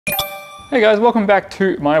Hey guys, welcome back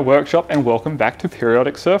to my workshop and welcome back to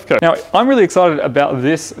Periodic Surf Co. Now, I'm really excited about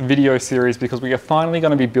this video series because we are finally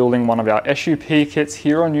going to be building one of our SUP kits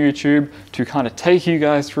here on YouTube to kind of take you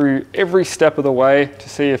guys through every step of the way to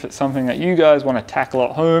see if it's something that you guys want to tackle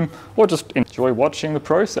at home or just enjoy watching the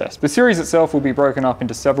process. The series itself will be broken up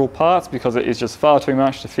into several parts because it is just far too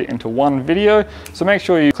much to fit into one video. So make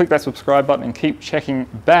sure you click that subscribe button and keep checking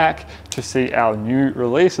back to see our new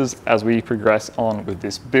releases as we progress on with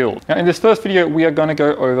this build. Now, in this first video, we are going to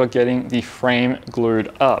go over getting the frame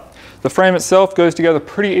glued up. The frame itself goes together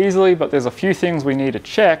pretty easily, but there's a few things we need to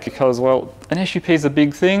check because, well, an SUP is a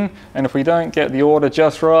big thing, and if we don't get the order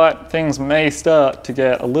just right, things may start to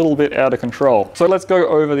get a little bit out of control. So let's go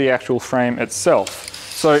over the actual frame itself.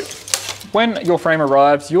 So when your frame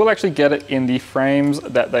arrives, you'll actually get it in the frames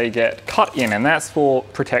that they get cut in, and that's for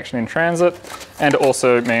protection in transit, and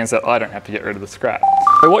also means that I don't have to get rid of the scrap.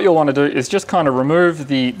 So what you'll want to do is just kind of remove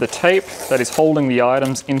the tape that is holding the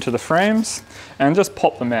items into the frames and just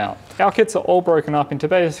pop them out. Our kits are all broken up into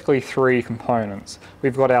basically three components.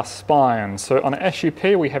 We've got our spines. So on a SUP,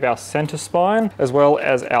 we have our center spine as well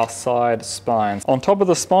as our side spines. On top of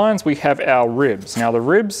the spines, we have our ribs. Now the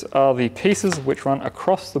ribs are the pieces which run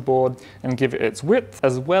across the board and give it its width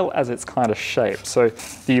as well as its kind of shape. So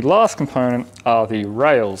the last component are the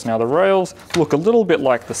rails. Now the rails look a little bit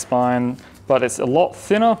like the spine, but it's a lot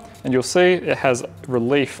thinner, and you'll see it has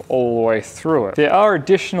relief all the way through it. There are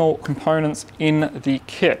additional components in the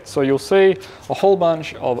kit. So you'll see a whole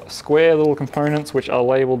bunch of square little components which are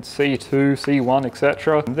labeled C2, C1,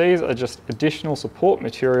 etc. These are just additional support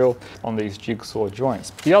material on these jigsaw joints.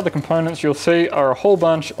 The other components you'll see are a whole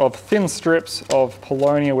bunch of thin strips of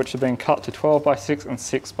paulownia which have been cut to 12x6 and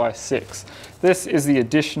 6x6. This is the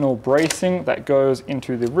additional bracing that goes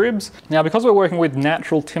into the ribs. Now, because we're working with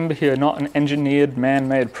natural timber here, not an engineered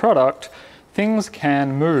man-made product, things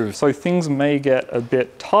can move. So things may get a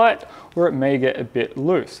bit tight or it may get a bit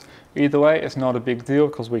loose. Either way, it's not a big deal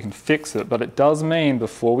because we can fix it, but it does mean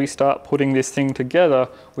before we start putting this thing together,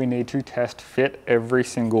 we need to test fit every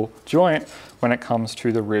single joint when it comes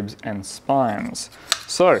to the ribs and spines.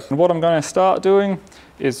 So what I'm going to start doing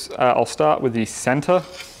is I'll start with the center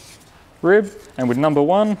rib, and with number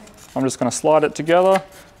one, I'm just going to slide it together,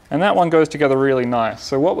 and that one goes together really nice.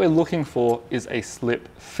 So what we're looking for is a slip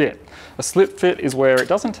fit. A slip fit is where it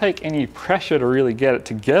doesn't take any pressure to really get it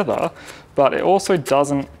together, but it also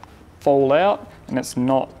doesn't fall out and it's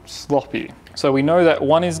not sloppy. So we know that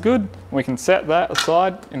one is good, and we can set that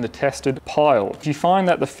aside in the tested pile. If you find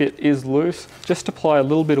that the fit is loose, just apply a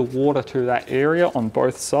little bit of water to that area on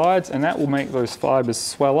both sides, and that will make those fibers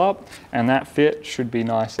swell up, and that fit should be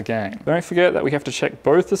nice again. Don't forget that we have to check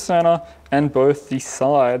both the center and both the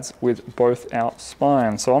sides with both our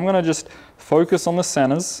spines. So I'm going to just focus on the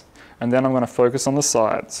centers, and then I'm going to focus on the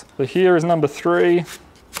sides. So here is number 3.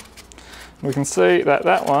 We can see that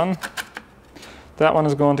that one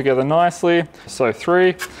has gone together nicely. So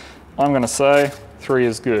 3, I'm going to say 3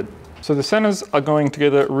 is good. So the centers are going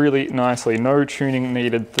together really nicely, no tuning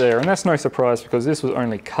needed there. And that's no surprise because this was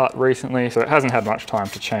only cut recently, so it hasn't had much time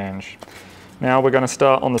to change. Now we're going to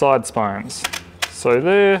start on the side spines. So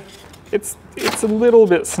there, it's a little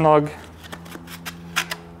bit snug,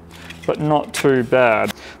 but not too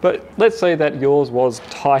bad. But let's say that yours was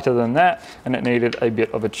tighter than that and it needed a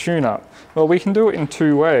bit of a tune-up. Well, we can do it in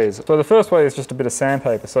 2 ways. So the first way is just a bit of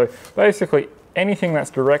sandpaper. So basically anything that's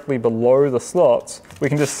directly below the slots, we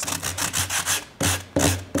can just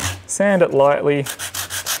sand it lightly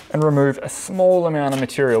and remove a small amount of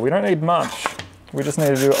material. We don't need much, we just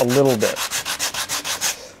need to do a little bit.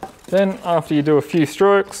 Then after you do a few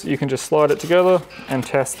strokes, you can just slide it together and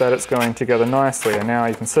test that it's going together nicely. And now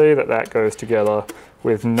you can see that that goes together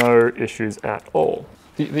with no issues at all.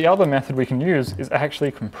 The other method we can use is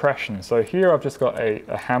actually compression. So here I've just got a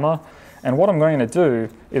hammer, and what I'm going to do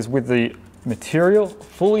is with the material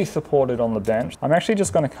fully supported on the bench, I'm actually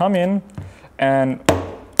just going to come in and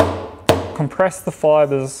compress the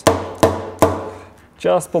fibers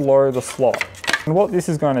just below the slot. And what this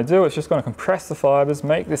is going to do, it's just going to compress the fibers,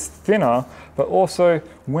 make this thinner, but also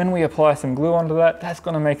when we apply some glue onto that, that's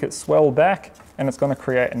going to make it swell back and it's going to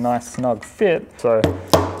create a nice snug fit. So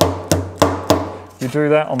you do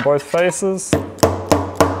that on both faces. And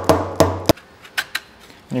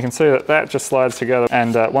you can see that that just slides together,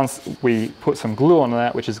 and once we put some glue on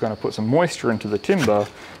that, which is going to put some moisture into the timber,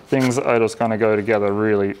 things are just going to go together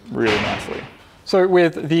really, really nicely. So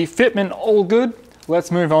with the fitment all good,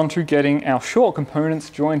 let's move on to getting our short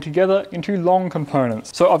components joined together into long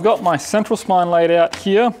components. So I've got my central spine laid out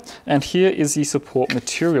here, and here is the support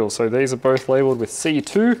material. So these are both labeled with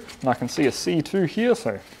C2, and I can see a C2 here,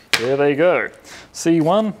 so There they go.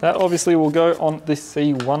 C1, that obviously will go on the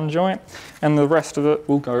C1 joint, and the rest of it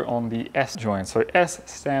will go on the S joint. So S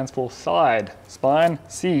stands for side spine,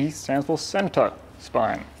 C stands for center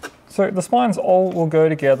spine. So the spines all will go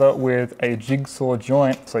together with a jigsaw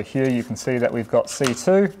joint. So here you can see that we've got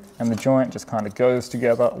C2, and the joint just kind of goes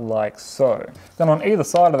together like so. Then on either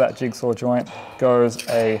side of that jigsaw joint goes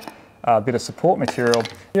a bit of support material.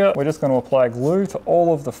 Here we're just going to apply glue to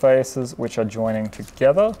all of the faces which are joining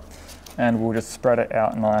together, and we'll just spread it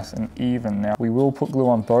out nice and even. Now we will put glue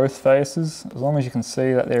on both faces. As long as you can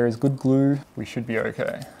see that there is good glue, we should be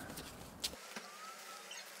okay.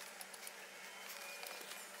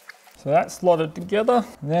 So that's slotted together.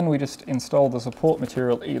 Then we just install the support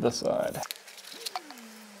material either side.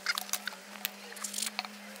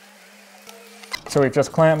 So we've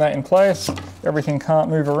just clamped that in place. Everything can't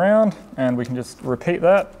move around, and we can just repeat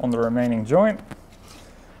that on the remaining joint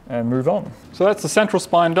and move on. So that's the central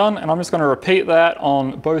spine done, and I'm just going to repeat that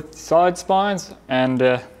on both side spines, and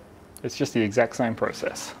it's just the exact same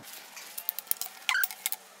process.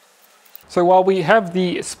 So while we have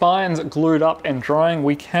the spines glued up and drying,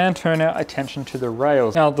 we can turn our attention to the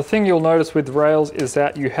rails. Now, the thing you'll notice with rails is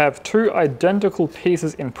that you have two identical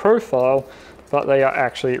pieces in profile, but they are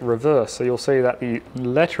actually reversed. So you'll see that the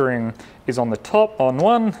lettering is on the top on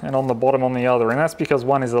one and on the bottom on the other, and that's because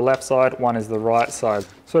one is the left side, one is the right side.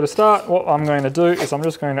 So to start, what I'm going to do is I'm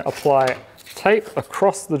just going to apply tape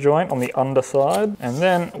across the joint on the underside, and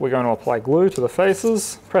then we're going to apply glue to the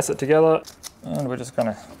faces, press it together, and we're just going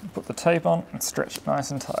to put the tape on and stretch it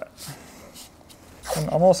nice and tight. And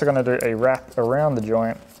I'm also going to do a wrap around the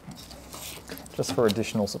joint just for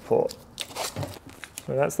additional support.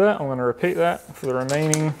 So that's that. I'm going to repeat that for the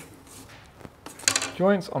remaining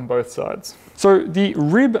joints on both sides. So the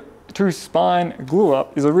rib to spine glue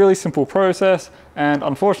up is a really simple process, and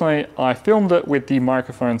unfortunately I filmed it with the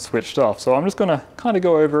microphone switched off. So I'm just going to kind of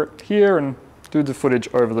go over it here and do the footage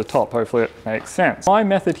over the top. Hopefully it makes sense. My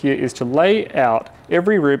method here is to lay out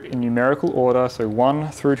every rib in numerical order, so 1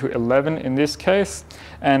 through to 11 in this case,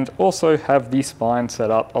 and also have the spine set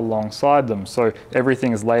up alongside them, so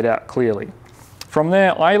everything is laid out clearly. From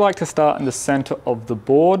there, I like to start in the center of the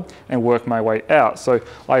board and work my way out. So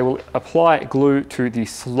I will apply glue to the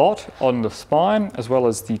slot on the spine, as well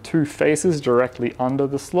as the two faces directly under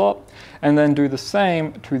the slot, and then do the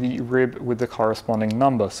same to the rib with the corresponding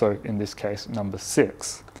number. So in this case, number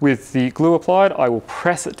 6. With the glue applied, I will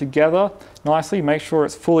press it together nicely, make sure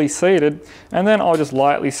it's fully seated, and then I'll just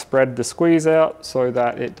lightly spread the squeeze out so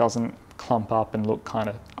that it doesn't clump up and look kind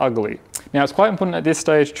of ugly. Now it's quite important at this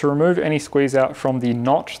stage to remove any squeeze out from the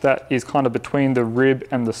notch that is kind of between the rib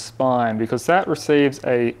and the spine, because that receives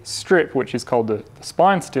a strip which is called the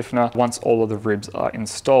spine stiffener once all of the ribs are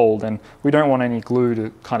installed, and we don't want any glue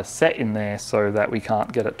to kind of set in there so that we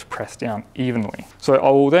can't get it to press down evenly. So I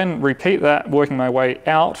will then repeat that, working my way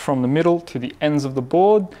out from the middle to the ends of the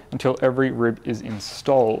board until every rib is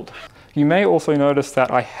installed. You may also notice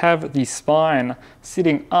that I have the spine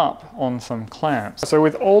sitting up on some clamps. So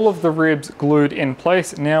with all of the ribs glued in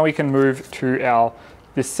place, now we can move to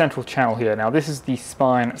this central channel here. Now this is the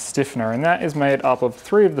spine stiffener, and that is made up of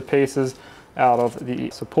 3 of the pieces out of the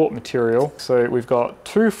support material. So we've got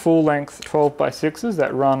 2 full-length 12x6s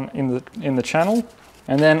that run in the channel,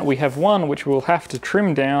 and then we have one which we'll have to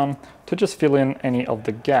trim down to just fill in any of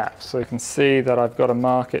the gaps. So you can see that I've got to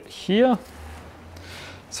mark it here.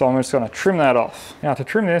 So I'm just going to trim that off. Now to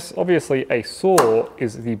trim this, obviously a saw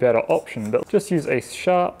is the better option, but just use a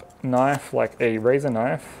sharp knife like a razor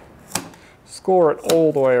knife, score it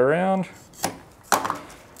all the way around,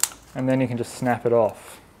 and then you can just snap it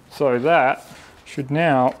off. So that should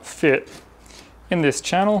now fit in this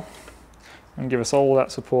channel and give us all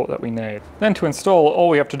that support that we need. Then to install, all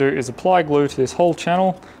we have to do is apply glue to this whole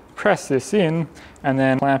channel, press this in, and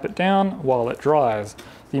then clamp it down while it dries.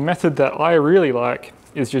 The method that I really like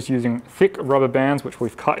is just using thick rubber bands which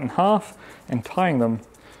we've cut in half and tying them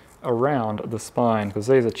around the spine, because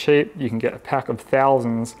these are cheap. You can get a pack of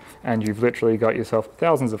thousands and you've literally got yourself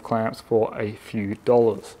thousands of clamps for a few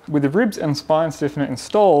dollars. With the ribs and spine stiffener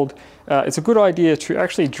installed, it's a good idea to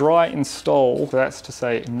actually dry install, so that's to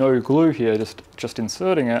say no glue here, just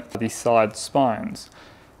inserting it, the side spines.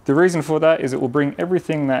 The reason for that is it will bring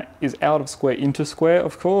everything that is out of square into square,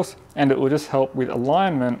 of course, and it will just help with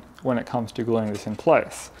alignment when it comes to gluing this in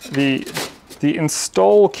place. The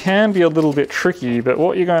install can be a little bit tricky, but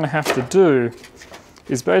what you're going to have to do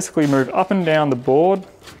is basically move up and down the board,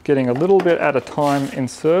 getting a little bit at a time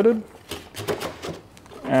inserted,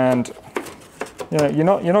 and you're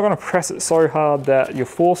not going to press it so hard that you're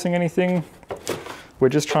forcing anything. We're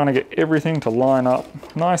just trying to get everything to line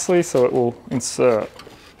up nicely so it will insert.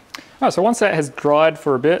 Alright, so once that has dried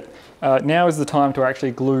for a bit, now is the time to actually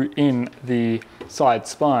glue in the side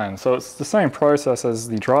spine. So it's the same process as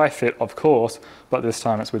the dry fit, of course, but this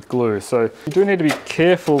time it's with glue. So you do need to be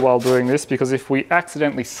careful while doing this, because if we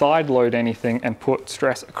accidentally side load anything and put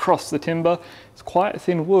stress across the timber, it's quite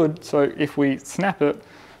thin wood, so if we snap it,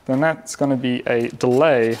 then that's going to be a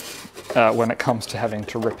delay when it comes to having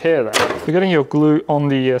to repair that. So getting your glue on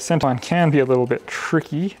the center line can be a little bit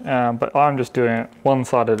tricky, but I'm just doing it one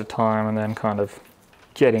side at a time and then kind of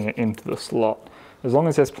getting it into the slot. As long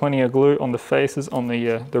as there's plenty of glue on the faces on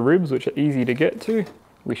the ribs, which are easy to get to,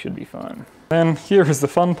 we should be fine. Then here is the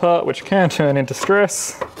fun part, which can turn into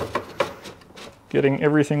stress. Getting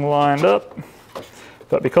everything lined up.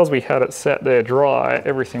 But because we had it set there dry,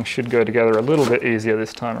 everything should go together a little bit easier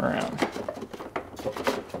this time around.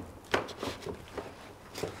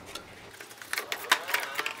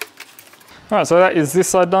 Alright, so that is this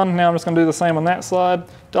side done. Now I'm just going to do the same on that side.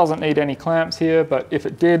 Doesn't need any clamps here, but if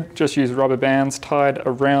it did, just use rubber bands tied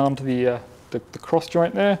around the cross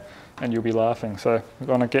joint there, and you'll be laughing. So we're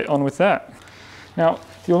going to get on with that. Now,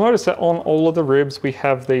 you'll notice that on all of the ribs we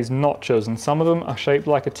have these notches, and some of them are shaped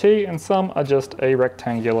like a T and some are just a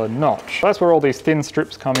rectangular notch. That's where all these thin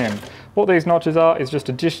strips come in. What these notches are is just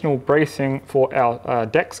additional bracing for our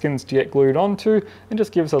deck skins to get glued onto, and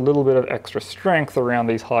just gives a little bit of extra strength around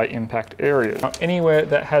these high impact areas. Now, anywhere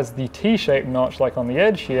that has the T-shaped notch, like on the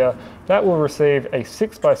edge here, that will receive a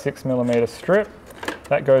 6x6mm strip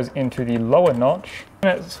that goes into the lower notch,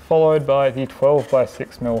 and it's followed by the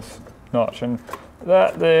 12x6mm notch, and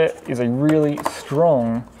that there is a really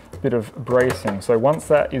strong bit of bracing. So once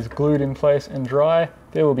that is glued in place and dry,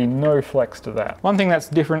 there will be no flex to that. One thing that's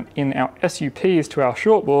different in our SUPs to our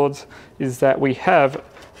shortboards is that we have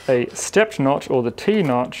a stepped notch, or the T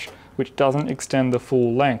notch, which doesn't extend the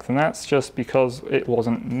full length, and that's just because it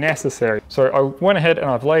wasn't necessary. So I went ahead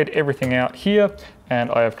and I've laid everything out here,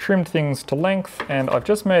 and I have trimmed things to length, and I've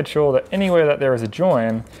just made sure that anywhere that there is a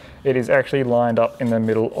join, it is actually lined up in the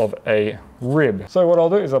middle of a rib. So what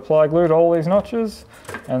I'll do is apply glue to all these notches,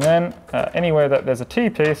 and then anywhere that there's a T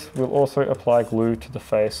piece, we'll also apply glue to the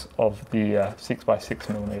face of the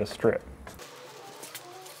 6x6mm strip.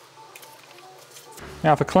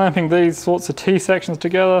 Now for clamping these sorts of T sections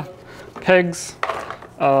together, pegs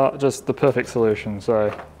are just the perfect solution.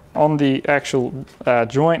 So on the actual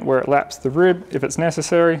joint where it laps the rib, if it's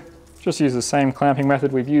necessary, just use the same clamping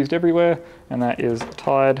method we've used everywhere, and that is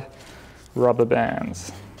tied rubber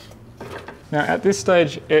bands. Now at this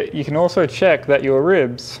stage, you can also check that your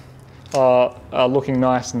ribs are looking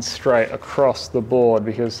nice and straight across the board,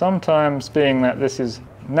 because sometimes, being that this is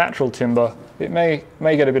natural timber, it may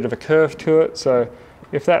get a bit of a curve to it. So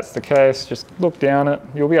if that's the case, just look down it,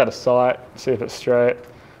 you'll be able to sight, see if it's straight,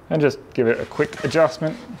 and just give it a quick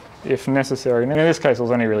adjustment if necessary. And in this case, it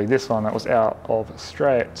was only really this one that was out of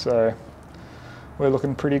straight, so we're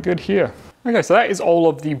looking pretty good here. Okay, so that is all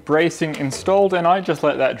of the bracing installed, and I just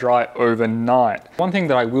let that dry overnight. One thing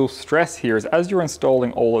that I will stress here is, as you're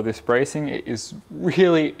installing all of this bracing, it is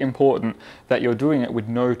really important that you're doing it with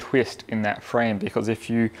no twist in that frame, because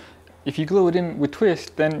if you glue it in with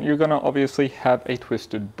twist, then you're gonna obviously have a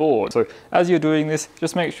twisted board. So as you're doing this,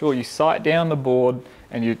 just make sure you sight down the board,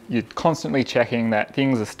 and you're constantly checking that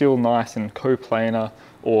things are still nice and coplanar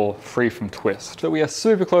or free from twist. So we are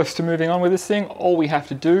super close to moving on with this thing. All we have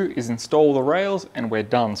to do is install the rails and we're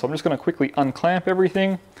done. So I'm just gonna quickly unclamp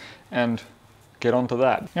everything and get onto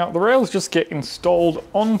that. Now the rails just get installed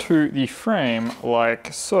onto the frame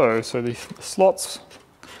like so. So the slots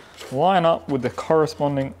line up with the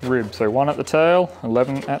corresponding rib. So 1 at the tail,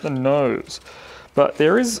 11 at the nose. But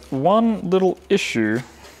there is one little issue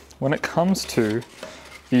when it comes to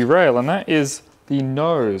the rail, and that is the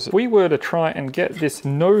nose. If we were to try and get this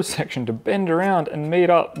nose section to bend around and meet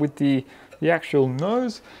up with the actual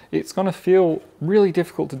nose, it's going to feel really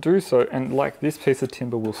difficult to do so, and like this piece of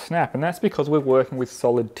timber will snap, and that's because we're working with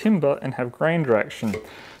solid timber and have grain direction.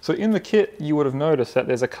 So in the kit, you would have noticed that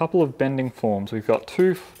there's a couple of bending forms. We've got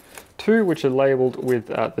two which are labeled with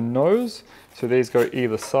the nose, so these go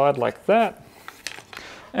either side like that.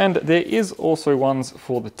 And there is also ones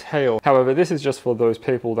for the tail. However, this is just for those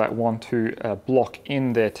people that want to block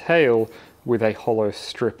in their tail with a hollow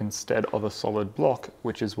strip instead of a solid block,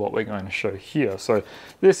 which is what we're going to show here. So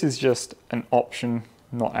this is just an option,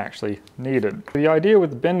 not actually needed. The idea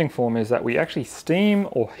with the bending form is that we actually steam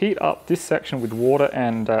or heat up this section with water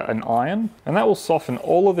and an iron, and that will soften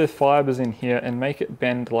all of the fibers in here and make it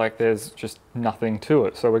bend like there's just nothing to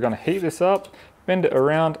it. So we're going to heat this up, bend it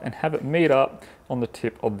around and have it meet up on the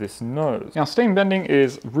tip of this nose. Now steam bending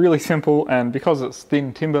is really simple, and because it's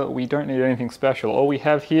thin timber, we don't need anything special. All we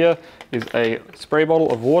have here is a spray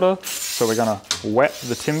bottle of water, so we're gonna wet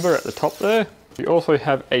the timber at the top there. We also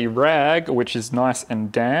have a rag, which is nice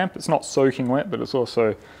and damp. It's not soaking wet, but it's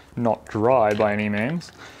also not dry by any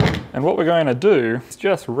means. And what we're going to do is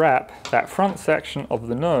just wrap that front section of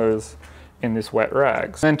the nose in this wet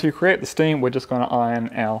rag. And to create the steam, we're just going to iron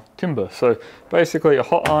our timber. So basically a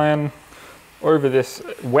hot iron over this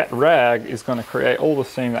wet rag is going to create all the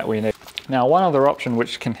steam that we need. Now, one other option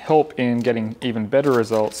which can help in getting even better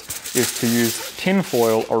results is to use tin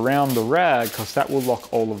foil around the rag, because that will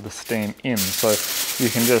lock all of the steam in. So you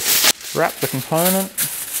can just wrap the component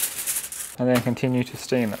and then continue to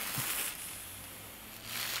steam it.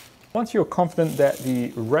 Once you're confident that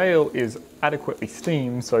the rail is adequately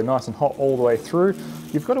steamed, so nice and hot all the way through,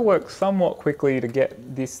 you've got to work somewhat quickly to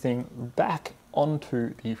get this thing back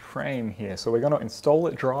onto the frame here. So we're going to install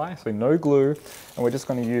it dry, so no glue, and we're just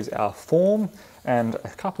going to use our form and a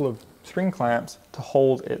couple of spring clamps to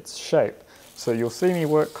hold its shape. So you'll see me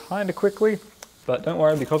work kind of quickly, but don't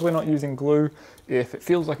worry, because we're not using glue, if it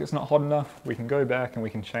feels like it's not hot enough, we can go back and we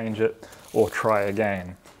can change it or try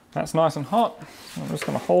again. That's nice and hot. I'm just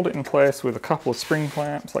going to hold it in place with a couple of spring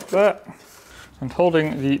clamps like that, and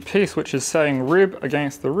holding the piece which is saying rib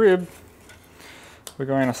against the rib, we're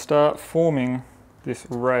going to start forming this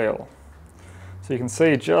rail. So you can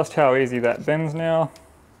see just how easy that bends now.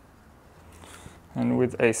 And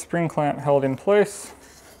with a spring clamp held in place,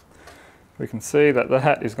 we can see that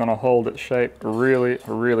that is going to hold its shape really,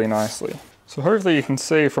 really nicely. So hopefully you can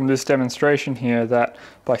see from this demonstration here that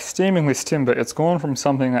by steaming this timber, it's gone from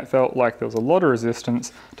something that felt like there was a lot of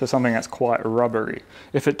resistance to something that's quite rubbery.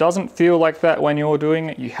 If it doesn't feel like that when you're doing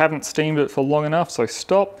it, you haven't steamed it for long enough, so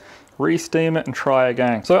stop, re-steam it and try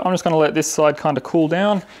again. So I'm just going to let this side kind of cool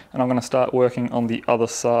down, and I'm going to start working on the other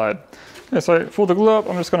side. Okay, so for the glue up,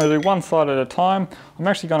 I'm just going to do one side at a time. I'm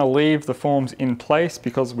actually going to leave the forms in place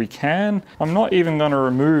because we can. I'm not even going to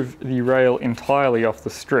remove the rail entirely off the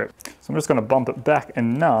strip. So I'm just going to bump it back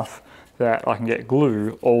enough that I can get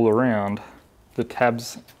glue all around the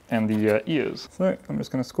tabs and the ears. So I'm just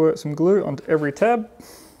going to squirt some glue onto every tab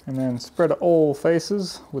and then spread it all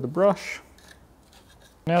faces with a brush.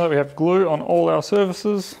 Now that we have glue on all our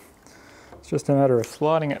surfaces, it's just a matter of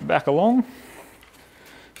sliding it back along,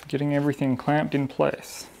 getting everything clamped in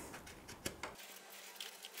place.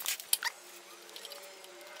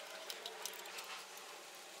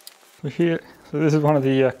 So this is one of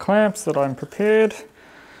the clamps that I'm prepared.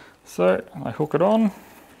 So I hook it on,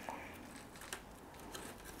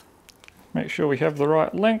 make sure we have the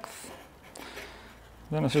right length.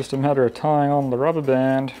 Then it's just a matter of tying on the rubber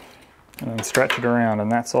band and then stretch it around,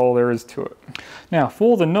 and that's all there is to it. Now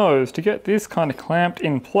for the nose, to get this kind of clamped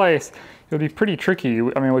in place, it'll be pretty tricky.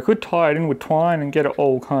 I mean, we could tie it in with twine and get it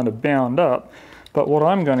all kind of bound up, but what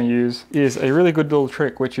I'm going to use is a really good little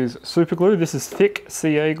trick, which is super glue. This is thick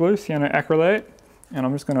CA glue, cyanoacrylate, and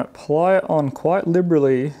I'm just going to apply it on quite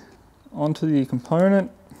liberally onto the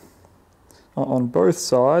component on both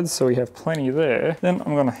sides, so we have plenty there. Then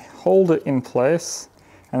I'm going to hold it in place,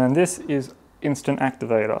 and then this is instant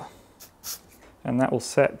activator, and that will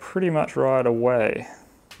set pretty much right away.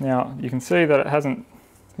 Now you can see that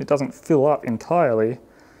it doesn't fill up entirely,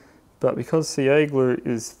 but because CA glue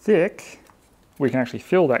is thick, we can actually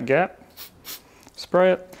fill that gap,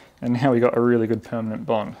 spray it, and now we got a really good permanent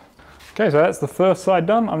bond. Okay, so that's the first side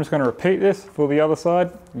done. I'm just going to repeat this for the other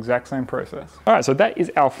side, exact same process. All right, so that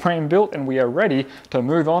is our frame built, and we are ready to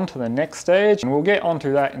move on to the next stage, and we'll get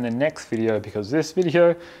onto that in the next video because this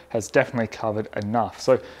video has definitely covered enough.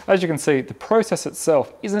 So as you can see, the process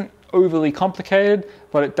itself isn't overly complicated,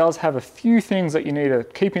 but it does have a few things that you need to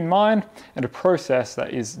keep in mind and a process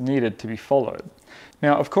that is needed to be followed.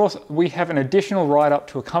 Now, of course, we have an additional write-up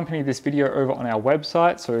to accompany this video over on our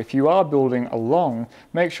website, so if you are building along,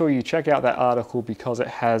 make sure you check out that article because it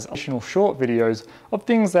has additional short videos of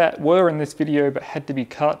things that were in this video but had to be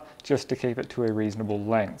cut just to keep it to a reasonable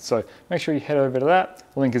length. So make sure you head over to that.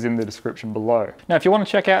 The link is in the description below. Now, if you want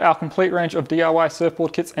to check out our complete range of DIY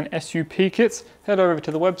surfboard kits and SUP kits, head over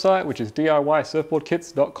to the website, which is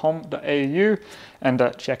diysurfboardkits.com.au,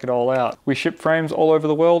 and check it all out. We ship frames all over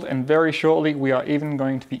the world, and very shortly we are even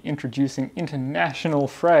going to be introducing international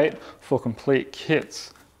freight for complete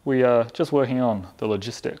kits. We are just working on the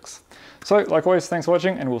logistics. So like always, thanks for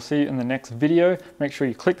watching, and we'll see you in the next video. Make sure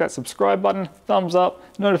you click that subscribe button, thumbs up,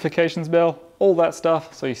 notifications bell, all that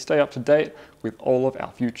stuff, so you stay up to date with all of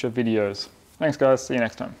our future videos. Thanks guys, see you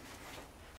next time.